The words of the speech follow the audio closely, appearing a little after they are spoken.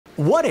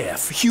What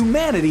if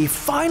humanity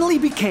finally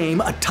became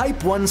a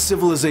Type 1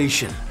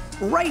 civilization?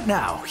 Right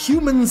now,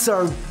 humans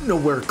are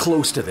nowhere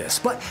close to this,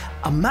 but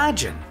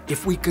imagine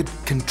if we could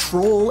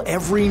control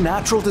every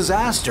natural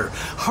disaster,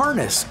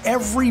 harness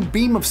every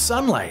beam of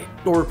sunlight,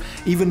 or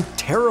even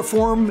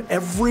terraform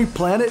every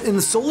planet in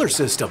the solar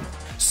system.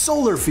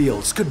 Solar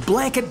fields could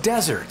blanket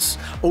deserts,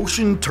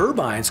 ocean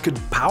turbines could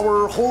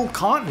power whole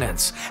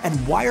continents,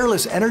 and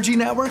wireless energy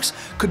networks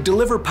could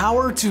deliver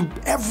power to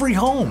every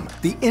home.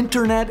 The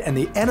internet and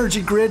the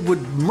energy grid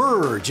would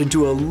merge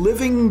into a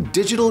living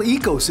digital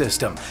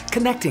ecosystem,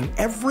 connecting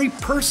every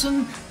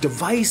person,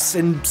 device,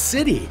 and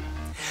city.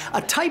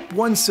 A Type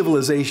 1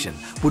 civilization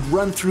would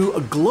run through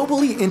a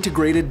globally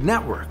integrated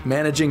network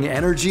managing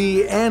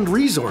energy and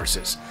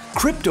resources.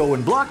 Crypto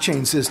and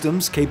blockchain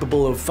systems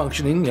capable of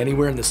functioning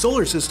anywhere in the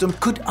solar system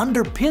could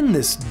underpin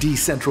this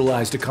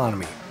decentralized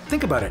economy.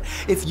 Think about it.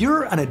 If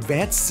you're an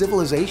advanced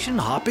civilization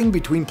hopping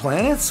between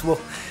planets, well,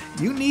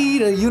 you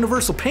need a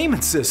universal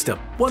payment system,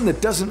 one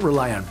that doesn't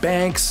rely on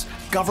banks,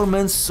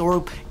 governments,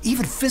 or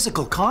even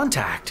physical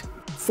contact.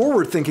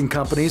 Forward-thinking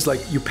companies like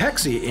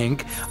Upexi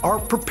Inc. are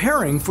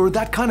preparing for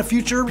that kind of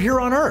future here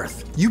on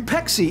Earth.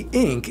 Upexi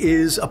Inc.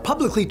 is a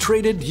publicly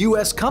traded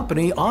US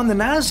company on the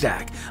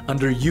NASDAQ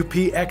under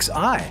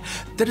UPXI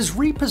that has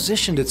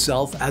repositioned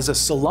itself as a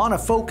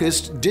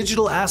Solana-focused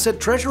digital asset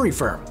treasury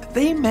firm.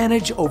 They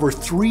manage over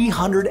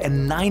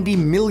 $390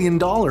 million in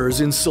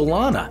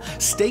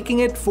Solana, staking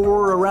it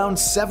for around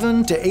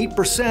 7 to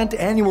 8%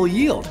 annual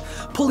yield,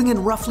 pulling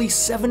in roughly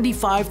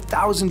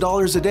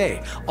 $75,000 a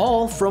day,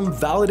 all from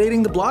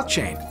validating the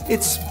blockchain.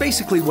 It's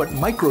basically what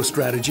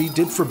MicroStrategy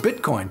did for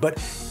Bitcoin, but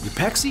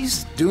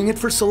Upexi's doing it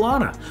for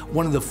Solana,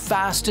 one of the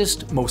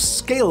fastest,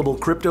 most scalable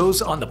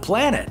cryptos on the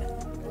planet.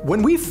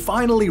 When we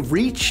finally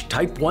reach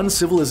Type 1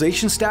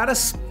 civilization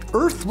status,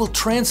 Earth will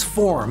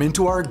transform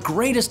into our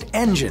greatest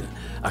engine,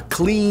 a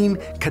clean,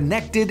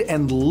 connected,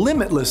 and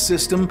limitless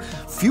system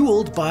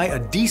fueled by a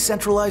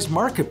decentralized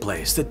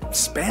marketplace that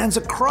spans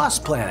across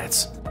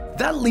planets.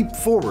 That leap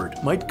forward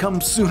might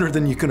come sooner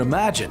than you can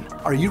imagine.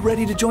 Are you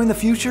ready to join the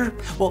future?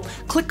 Well,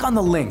 click on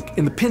the link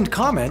in the pinned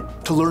comment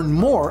to learn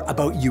more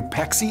about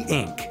Upexi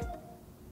Inc.